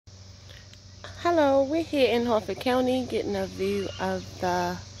Hello, we're here in Harford County getting a view of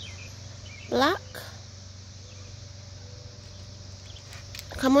the block.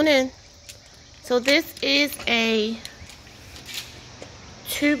 Come on in. So this is a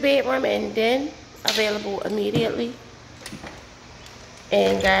 2-bedroom and den available immediately.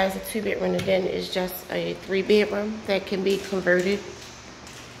 And guys, a 2-bedroom and den is just a 3-bedroom that can be converted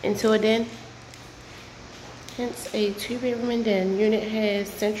into a den. Hence a 2-bedroom and den. Unit has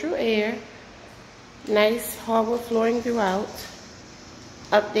central air. Nice hardwood flooring throughout,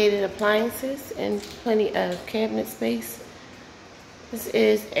 updated appliances, and plenty of cabinet space. This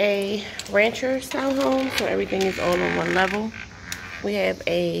is a rancher style home, so everything is all on one level. We have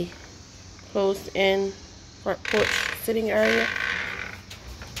a closed-in front porch sitting area.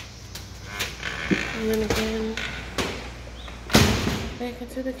 And then again, back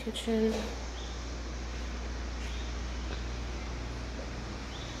into the kitchen.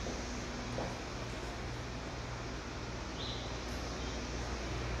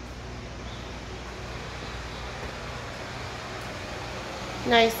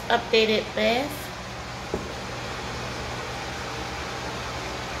 Nice updated bath.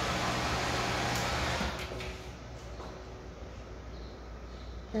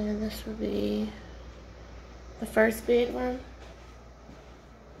 And this will be the first bedroom.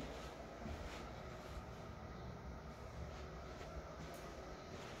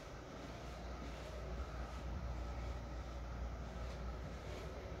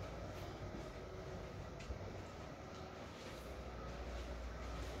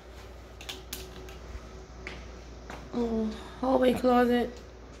 Hallway closet,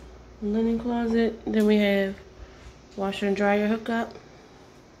 linen closet. Then we have washer and dryer hookup.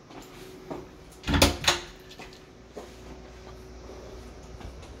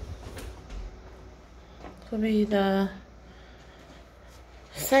 Could be the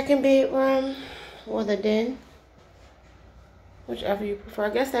second bedroom or the den, whichever you prefer.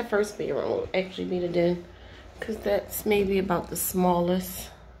 I guess that first bedroom will actually be the den, because that's maybe about the smallest.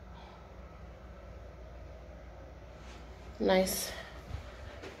 Nice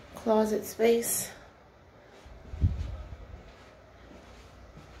closet space.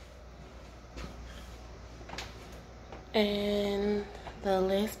 And the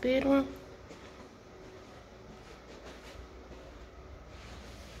last bedroom.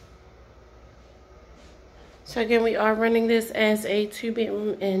 So again, we are running this as a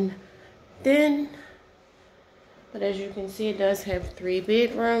 2-bedroom and den. But as you can see, it does have 3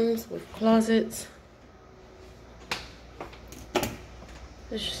 bedrooms with closets.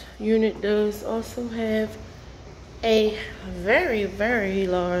 This unit does also have a very, very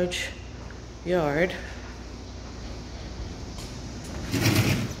large yard. So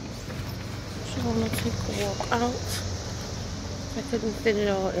I'm gonna take a walk out. I couldn't fit it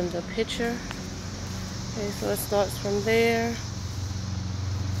all in the picture. Okay, so it starts from there.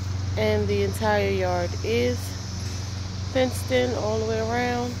 And the entire yard is fenced in all the way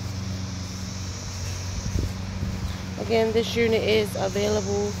around. Again, this unit is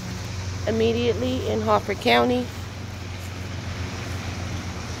available immediately in Harford County.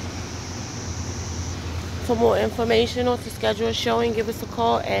 For more information or to schedule a showing, give us a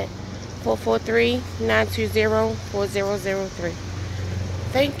call at 443-920-4003.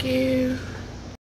 Thank you.